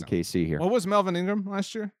KC here. What was Melvin Ingram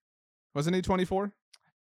last year? Wasn't he 24?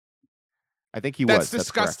 I think he was. That's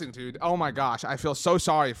disgusting, dude. Oh my gosh. I feel so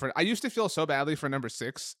sorry I used to feel so badly for number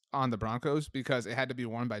 6 on the Broncos because it had to be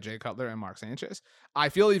worn by Jay Cutler and Mark Sanchez. I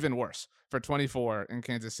feel even worse for 24 in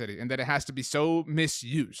Kansas City and that it has to be so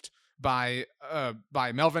misused by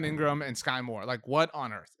Melvin Ingram and Sky Moore. Like, what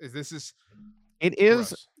on earth is this? It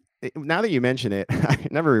is. Now that you mention it, I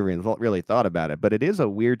never really thought about it, but it is a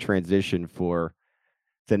weird transition for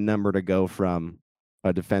the number to go from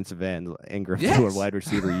a defensive end Ingram to a wide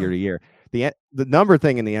receiver year to year. The number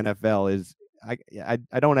thing in the NFL is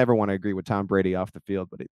I don't ever want to agree with Tom Brady off the field,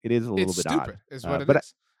 but it is a little bit stupid, odd. Is what it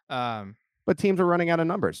is. But teams are running out of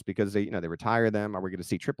numbers because they retire them. Are we going to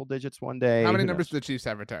see triple digits one day? How many numbers do the Chiefs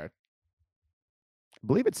have retired? I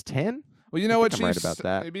believe it's 10. Well, you know what, I'm Chiefs, right about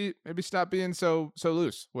that. Maybe stop being so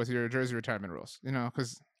loose with your jersey retirement rules.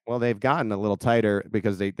 Because they've gotten a little tighter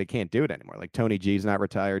because they can't do it anymore. Like Tony G's not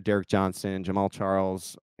retired, Derek Johnson, Jamal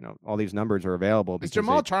Charles. All these numbers are available. Is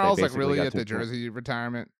Jamal Charles like really at the jersey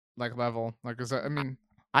retirement like level? Like, is that? I mean,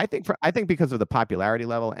 I think because of the popularity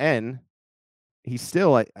level, and he's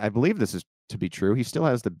still. I believe this is to be true. He still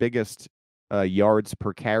has the biggest yards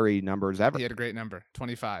per carry numbers ever. He had a great number,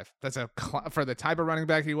 25. That's for the type of running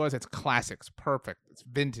back he was. It's classic. It's perfect. It's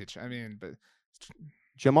vintage. I mean, but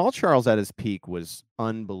Jamal Charles at his peak was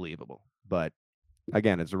unbelievable. But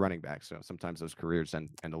again, it's a running back, so sometimes those careers end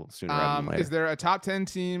a little sooner rather than later. Is there a top 10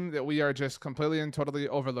 team that we are just completely and totally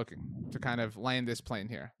overlooking to kind of land this plane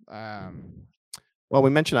here? Well, we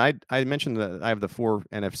mentioned I mentioned that I have the 4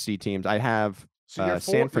 NFC teams. I have. So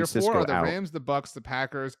San Francisco your 4 are the out. Rams, the Bucks, the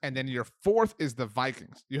Packers, and then your 4th is the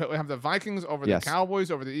Vikings. You have the Vikings over the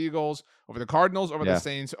Cowboys, over the Eagles, over the Cardinals, over the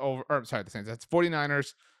Saints, the Saints. That's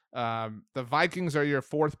 49ers. The Vikings are your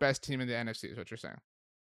 4th best team in the NFC, is what you're saying.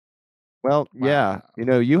 Well, yeah.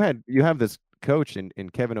 You have this coach in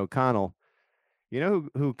Kevin O'Connell. You know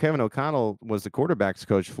who Kevin O'Connell was the quarterback's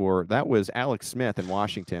coach for? That was Alex Smith in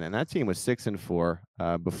Washington, and that team was 6-4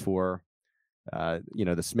 before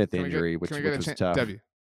the Smith injury, which was tough.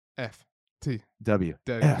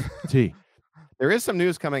 WFT. There is some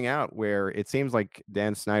news coming out where it seems like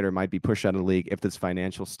Dan Snyder might be pushed out of the league if this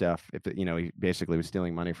financial stuff, if he basically was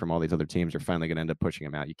stealing money from all these other teams, are finally going to end up pushing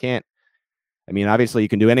him out. You can't. I mean, obviously, you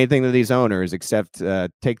can do anything to these owners except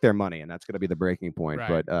take their money, and that's going to be the breaking point.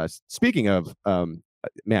 Right. But speaking of,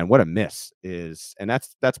 man, what a miss is, and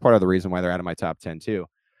that's part of the reason why they're out of my top 10 too.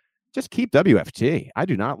 Just keep WFT. I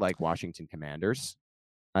do not like Washington Commanders.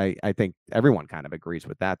 I think everyone kind of agrees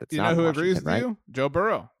with that. That's who agrees with you? Joe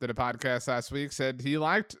Burrow did a podcast last week, said he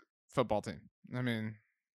liked football team. I mean,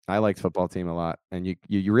 I liked football team a lot, and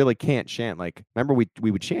you really can't chant like. Remember,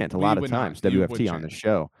 we would chant a lot of times WFT on the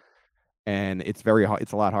show. And it's very hard.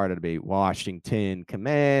 It's a lot harder to be Washington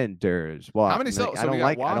Commanders. How many syllables? I don't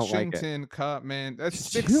like Washington Command.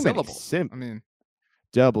 That's 6 syllables. I mean,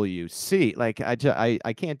 WC. Like I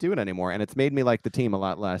can't do it anymore, and it's made me like the team a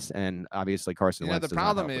lot less. And obviously Carson Wentz. The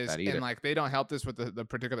problem is, and like they don't help this with the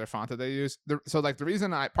particular font that they use. So like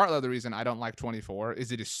part of the reason I don't like 24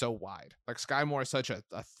 is it is so wide. Like Sky Moore is such a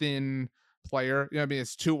thin player. You know what I mean?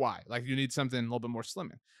 It's too wide. Like you need something a little bit more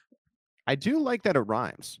slimming. I do like that it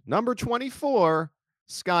rhymes. Number 24,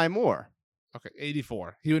 Sky Moore. Okay,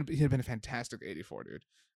 84. He'd have been a fantastic 84, dude.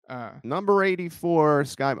 Number 84,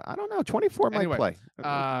 Sky. I don't know. 24 might play.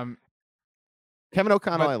 Kevin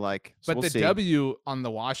O'Connell, I like. So but we'll see. W on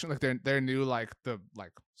the Washington, like their new the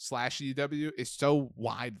slashy W is so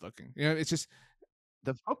wide looking. You know, it's just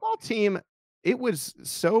the football team. It wasn't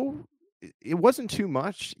too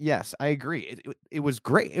much. Yes, I agree. It was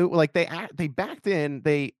great. They backed in.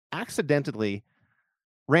 They accidentally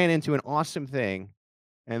ran into an awesome thing,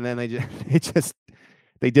 and then they did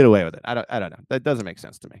away with it. I don't know. That doesn't make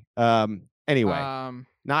sense to me. Anyway,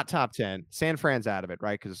 not top 10. San Fran's out of it,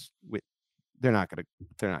 right? Because they're not gonna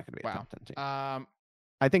be a top 10 team.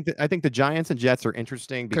 I think the Giants and Jets are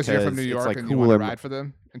interesting because you're from New York and you want to ride for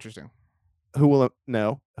them. Interesting. Who will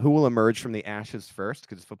emerge from the ashes first?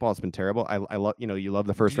 Because football has been terrible. I love you love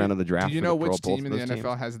the first round of the draft. Do you know which team in the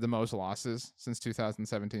NFL has the most losses since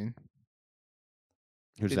 2017?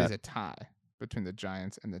 Who's that? It is a tie between the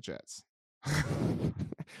Giants and the Jets.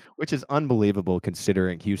 Which is unbelievable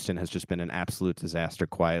considering Houston has just been an absolute disaster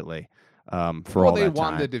quietly for all that time. They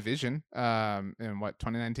won the division in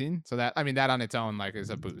 2019. So that on its own is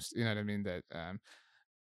a boost. You know what I mean? That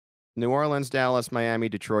New Orleans, Dallas, Miami,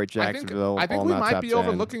 Detroit, Jacksonville. I think we might be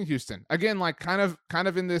overlooking Houston again. Kind of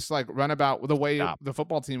in this runabout the way the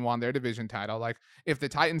football team won their division title. If the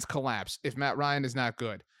Titans collapse, if Matt Ryan is not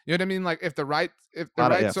good, you know what I mean. If the right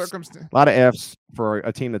circumstance, a lot of Fs for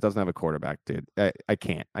a team that doesn't have a quarterback, dude. I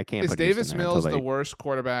can't. Is Davis Mills the worst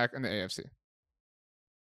quarterback in the AFC?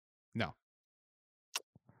 No.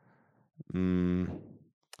 I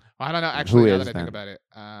don't know. Actually, now that I think about it,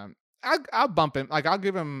 I'll bump him. I'll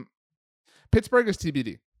give him. Pittsburgh is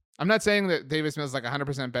TBD. I'm not saying that Davis Mills is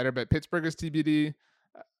 100% better, but Pittsburgh is TBD.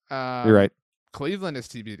 You're right. Cleveland is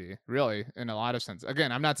TBD, really, in a lot of sense.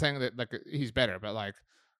 Again, I'm not saying that he's better, but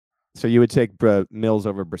So you would take Mills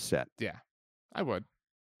over Brissett? Yeah, I would.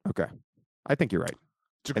 Okay, I think you're right.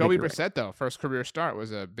 Jacoby Brissett, though, first career start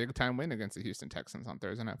was a big time win against the Houston Texans on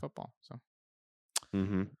Thursday Night Football. So.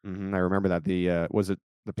 I remember that. Was it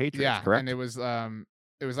the Patriots? Yeah, correct. And it was 21-0,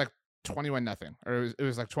 or it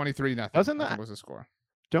was 23-0. Doesn't that was the score?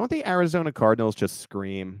 Don't the Arizona Cardinals just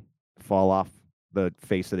scream, fall off the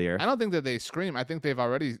face of the earth? I don't think that they scream. I think they've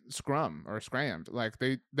already scrammed.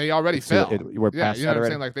 They already fell. We're past you know that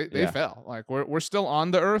what I'm saying? They fell. We're still on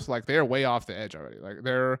the earth. They are way off the edge already.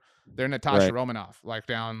 They're Natasha Romanoff,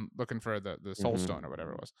 down looking for the soul stone or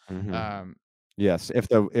whatever it was. Yes, if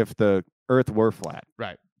the earth were flat,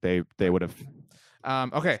 right, they would have.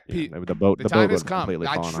 Okay, Pete, the time has come.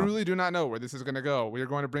 I truly do not know where this is going to go. We are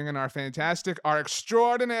going to bring in our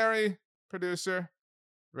extraordinary producer,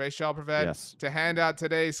 Rachel Prevet, to hand out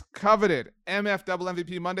today's coveted MFL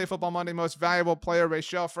MVP Monday Football Monday Most Valuable Player.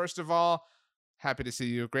 Rachel, first of all, happy to see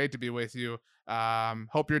you. Great to be with you.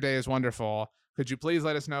 Hope your day is wonderful. Could you please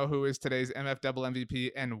let us know who is today's MFL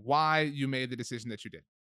MVP and why you made the decision that you did?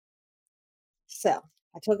 So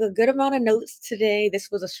I took a good amount of notes today. This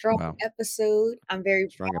was a strong episode. I'm very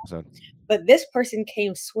strong episode. But this person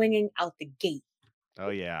came swinging out the gate. Oh,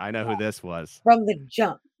 yeah. I know who this was. From the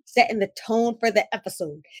jump, setting the tone for the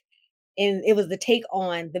episode. And it was the take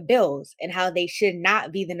on the Bills and how they should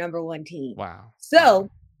not be the number one team. Wow. So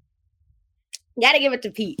Gotta give it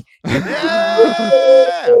to Pete.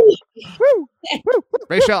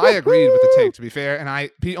 Rachel, I agreed with the take, to be fair,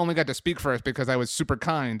 and Pete only got to speak first because I was super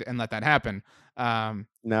kind and let that happen.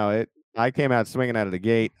 I came out swinging out of the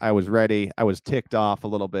gate. I was ready. I was ticked off a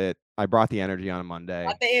little bit. I brought the energy on a Monday.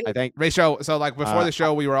 I think Rachel. So like before the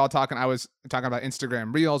show, we were all talking. I was talking about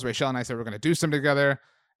Instagram Reels. Rachel and I said we're going to do something together,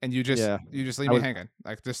 and you just leave me hanging,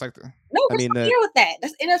 No, we're still here with that.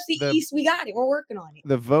 That's NFC East. We got it. We're working on it.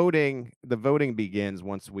 The voting begins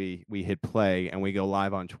once we hit play and we go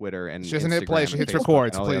live on Twitter and she doesn't hit play. She hits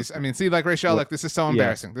records, please. I mean, see, like Rachel, like this is so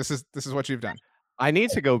embarrassing. This is what you've done. I need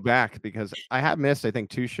to go back because I have missed, I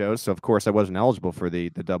think, 2 shows. So of course I wasn't eligible for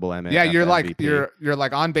the double M. Yeah, you're like you're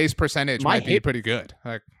like on base percentage might be pretty good.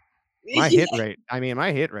 Like my hit rate. I mean,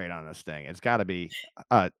 my hit rate on this thing, it's got to be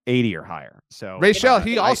 80 or higher. So Rachel,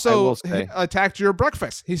 he also attacked your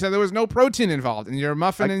breakfast. He said there was no protein involved in your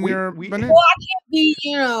muffin and your banana. Well, I can't be,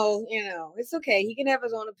 it's okay. He can have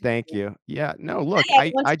his own opinion. Thank you. Yeah, no, look,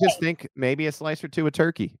 I just think maybe a slice or 2 of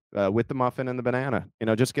turkey with the muffin and the banana.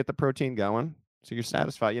 Just get the protein going. So you're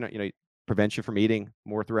satisfied, prevents you from eating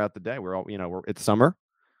more throughout the day. We're all, it's summer.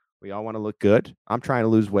 We all want to look good. I'm trying to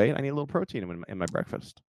lose weight. I need a little protein in my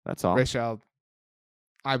breakfast. That's all. Rachel,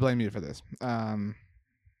 I blame you for this. That's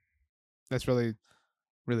really,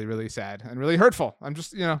 really, really sad and really hurtful. I'm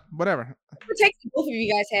just, whatever. Protection both of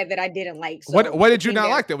you guys had that I didn't like. So what did you not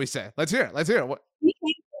like that we said? Let's hear it. What? He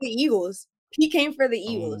came for the Eagles. He came for the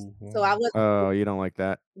Eagles, so I was. Oh, you don't like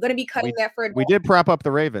that? I'm gonna be cutting that for. We did prop up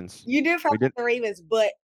the Ravens. You did prop up the Ravens,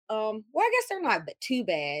 but well, I guess they're not too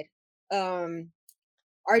bad.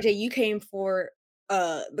 RJ, you came for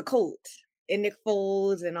the Colts and Nick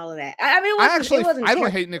Foles and all of that. I mean, I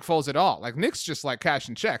don't hate Nick Foles at all. Like Nick's just like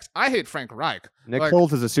cashing checks. I hate Frank Reich. Nick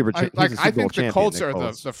Foles is a super. I think the Colts are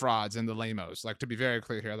the frauds and the lamos. Like to be very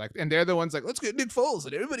clear here, like, and they're the ones like, let's get Nick Foles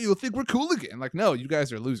and everybody will think we're cool again. Like, no, you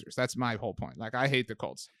guys are losers. That's my whole point. Like, I hate the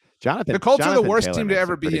Colts. The Colts are the worst team to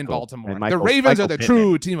ever be in Baltimore. The Ravens are the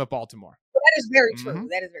true team of Baltimore. That is very true.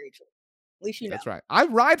 That is very true. At least you know. That's right. I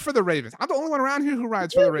ride for the Ravens. I'm the only one around here who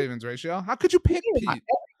rides for the Ravens, Rachel. How could you pick Pete?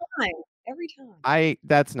 Every time.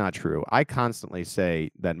 That's not true. I constantly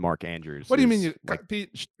say that Mark Andrews. What do you mean,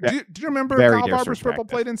 Pete? Do you remember Kyle Barber's purple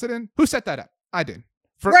plate incident? Who set that up? I did.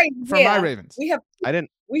 For my Ravens. I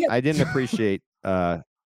didn't appreciate the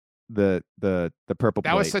purple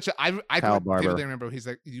plate. That was such a I vividly remember. He's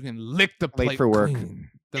like, you can lick the plate for work. Clean.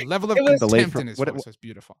 The level of contempt in his voice was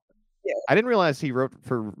beautiful. Yeah. I didn't realize he wrote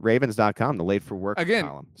for Ravens.com, the late for work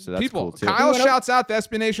column. So that's cool too. Kyle shouts out the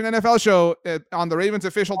SB Nation NFL show on the Ravens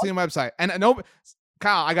official team website. And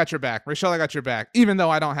Kyle, I got your back. Rachel, I got your back. Even though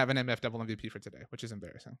I don't have an MF double MVP for today, which is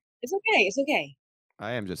embarrassing. It's okay. It's okay.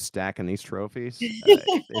 I am just stacking these trophies,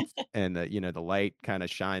 and the light kind of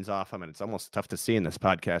shines off them, and it's almost tough to see in this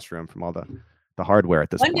podcast room from all the hardware at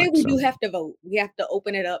this point. One day we do have to vote. We have to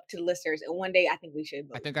open it up to the listeners, and one day I think we should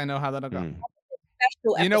vote. I think I know how that'll go.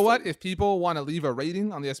 You know what? If people want to leave a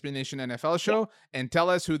rating on the SB Nation NFL show and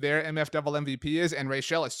tell us who their MF double MVP is, and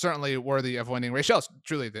Rachel is certainly worthy of winning. Rachel is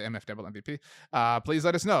truly the MF double MVP. Please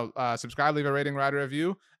let us know. Subscribe, leave a rating, write a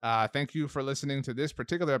review. Thank you for listening to this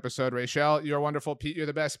particular episode. Rachel, you're wonderful. Pete, you're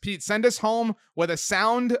the best. Pete, send us home with a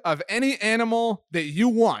sound of any animal that you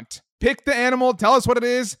want. Pick the animal, tell us what it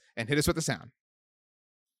is, and hit us with the sound.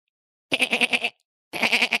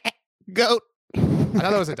 Goat. I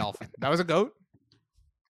thought that was a dolphin. That was a goat?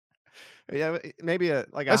 Yeah, maybe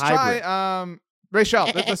let's hybrid. Try Rachel,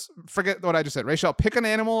 let's forget what I just said. Rachel, pick an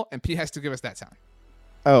animal and Pete has to give us that sound.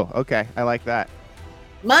 Oh, okay. I like that.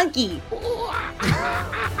 Monkey.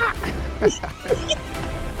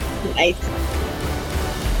 Nice.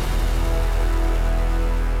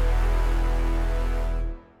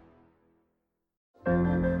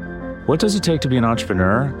 What does it take to be an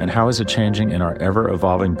entrepreneur, and how is it changing in our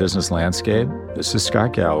ever-evolving business landscape? This is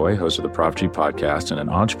Scott Galloway, host of the Prop G podcast and an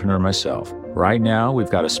entrepreneur myself. Right now, we've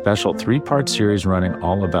got a special 3-part series running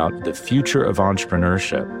all about the future of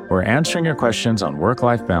entrepreneurship. We're answering your questions on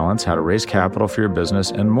work-life balance, how to raise capital for your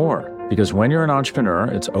business, and more. Because when you're an entrepreneur,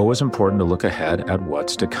 it's always important to look ahead at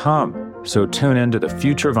what's to come. So tune in to the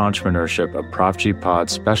Future of Entrepreneurship, a Prop G pod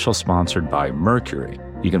special sponsored by Mercury.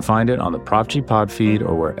 You can find it on the Prop G pod feed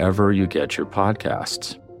or wherever you get your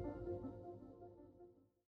podcasts.